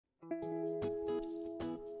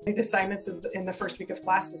The assignments is in the first week of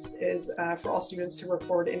classes is for all students to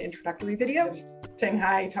record an introductory video, saying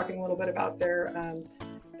hi, talking a little bit about their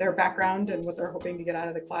background and what they're hoping to get out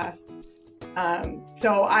of the class.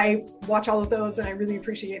 So I watch all of those, and I really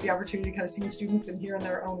appreciate the opportunity to kind of see the students and hear in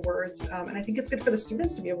their own words. And I think it's good for the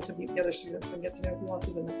students to be able to meet the other students and get to know who else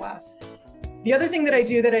is in the class. The other thing that I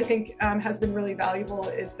do that I think has been really valuable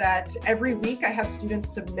is that every week I have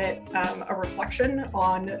students submit a reflection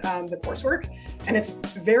on the coursework, and it's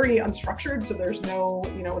very unstructured. So there's no,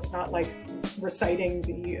 it's not like reciting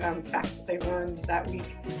the facts that they learned that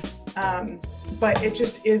week. But it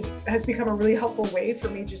just has become a really helpful way for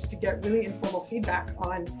me just to get really informal feedback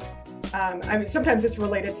on, I mean, sometimes it's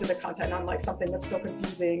related to the content on like something that's still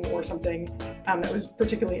confusing or something that was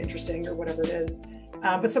particularly interesting or whatever it is.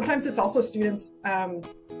 But sometimes it's also students,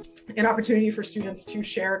 an opportunity for students to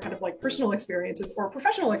share kind of like personal experiences or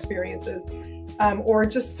professional experiences, or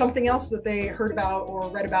just something else that they heard about or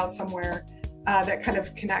read about somewhere that kind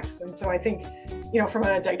of connects. And so I think, from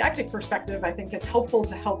a didactic perspective, I think it's helpful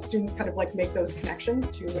to help students kind of like make those connections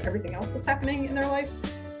to everything else that's happening in their life.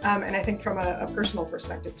 And I think from a personal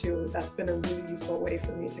perspective too, that's been a really useful way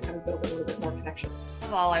for me to kind of build a little bit more connection.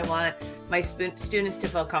 All I want my students to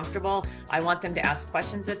feel comfortable. I want them to ask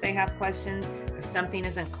questions if they have questions. If something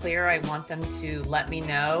isn't clear, I want them to let me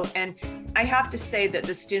know. And I have to say that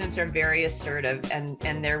the students are very assertive, and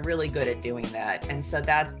they're really good at doing that. And so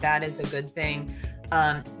that is a good thing.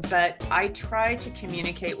 But I try to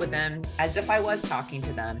communicate with them as if I was talking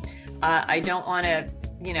to them. I don't want to,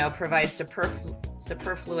 provide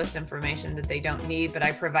superfluous information that they don't need, but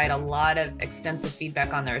I provide a lot of extensive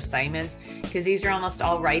feedback on their assignments, because these are almost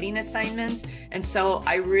all writing assignments. And so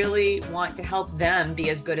I really want to help them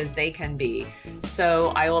be as good as they can be.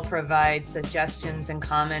 So I will provide suggestions and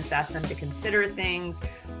comments, ask them to consider things,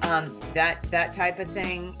 that type of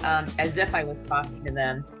thing, as if I was talking to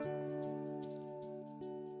them.